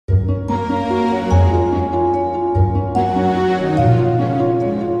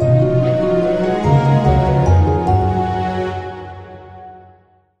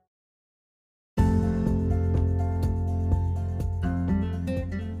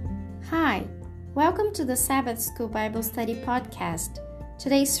Welcome to the Sabbath School Bible Study Podcast.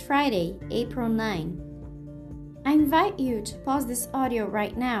 Today is Friday, April 9. I invite you to pause this audio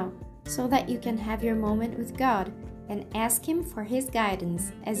right now so that you can have your moment with God and ask Him for His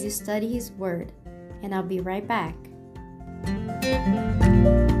guidance as you study His Word. And I'll be right back.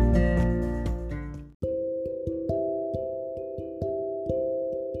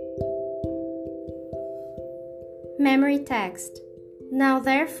 Memory text. Now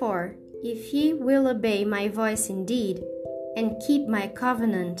therefore, if ye will obey my voice indeed, and keep my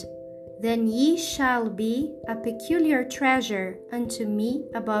covenant, then ye shall be a peculiar treasure unto me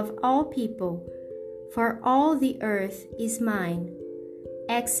above all people, for all the earth is mine.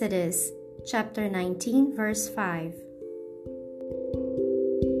 Exodus chapter 19, verse 5.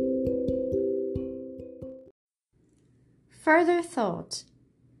 Further thought.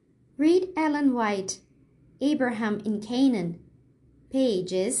 Read Ellen White, Abraham in Canaan,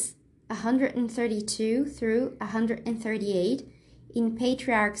 pages 132 through 138 in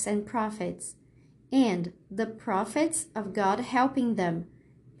Patriarchs and Prophets, and The Prophets of God Helping Them,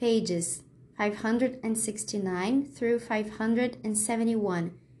 pages 569 through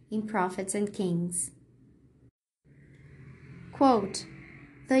 571 in Prophets and Kings. Quote,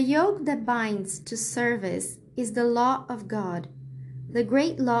 "The yoke that binds to service is the law of God, the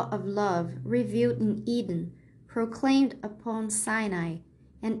great law of love revealed in Eden, proclaimed upon Sinai,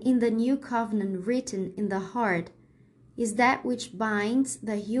 and in the new covenant written in the heart, is that which binds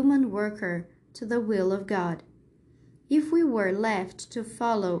the human worker to the will of God. If we were left to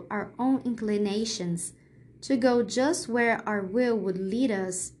follow our own inclinations, to go just where our will would lead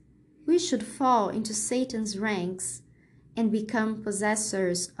us, we should fall into Satan's ranks and become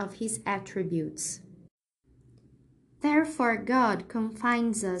possessors of his attributes. Therefore God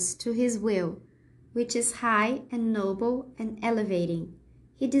confines us to his will, which is high and noble and elevating.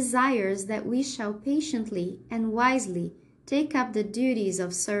 He desires that we shall patiently and wisely take up the duties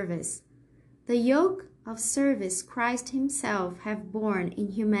of service. The yoke of service Christ himself hath borne in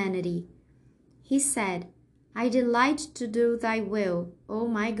humanity. He said, I delight to do thy will, O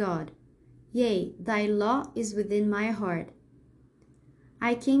my God. Yea, thy law is within my heart.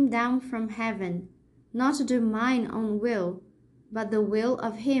 I came down from heaven, not to do mine own will, but the will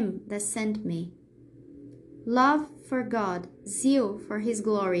of him that sent me. Love for God, zeal for his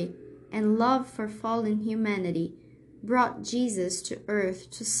glory, and love for fallen humanity brought Jesus to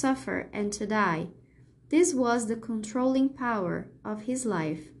earth to suffer and to die. This was the controlling power of his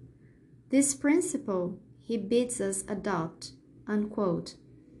life. This principle he bids us adopt." Unquote.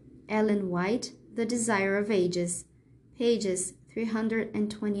 Ellen White, The Desire of Ages, pages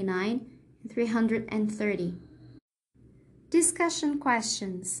 329 and 330. Discussion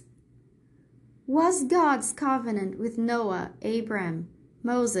questions. Was God's covenant with Noah, Abraham,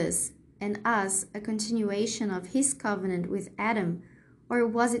 Moses, and us a continuation of his covenant with Adam, or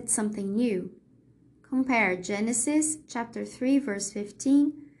was it something new? Compare Genesis chapter 3 verse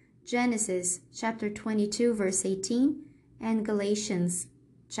 15, Genesis chapter 22 verse 18, and Galatians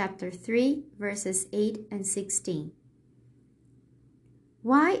chapter 3 verses 8 and 16.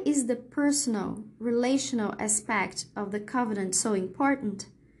 Why is the personal, relational aspect of the covenant so important?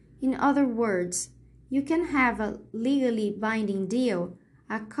 In other words, you can have a legally binding deal,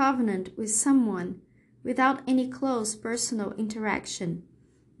 a covenant with someone, without any close personal interaction.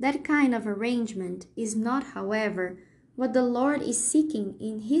 That kind of arrangement is not, however, what the Lord is seeking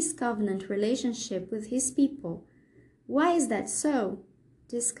in his covenant relationship with his people. Why is that so?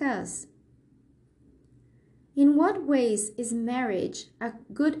 Discuss. In what ways is marriage a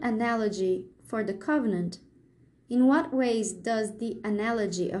good analogy for the covenant? In what ways does the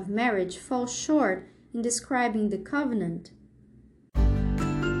analogy of marriage fall short in describing the covenant?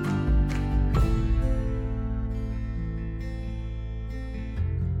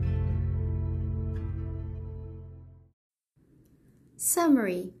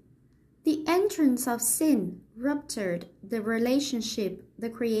 Summary. The entrance of sin ruptured the relationship the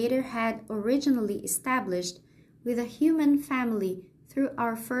Creator had originally established with a human family through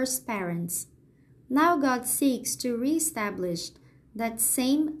our first parents. Now God seeks to reestablish that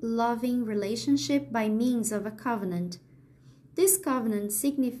same loving relationship by means of a covenant. This covenant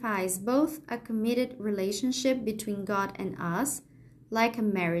signifies both a committed relationship between God and us, like a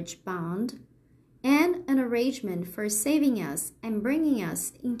marriage bond, and an arrangement for saving us and bringing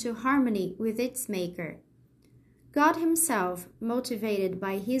us into harmony with its Maker. God himself, motivated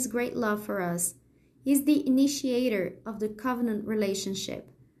by his great love for us, is the initiator of the covenant relationship.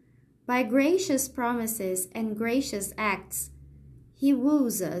 By gracious promises and gracious acts, he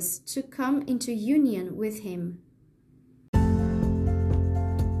woos us to come into union with him.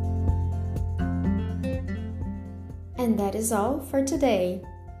 And that is all for today.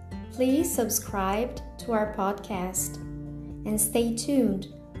 Please subscribe to our podcast and stay tuned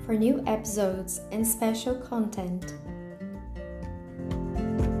for new episodes and special content.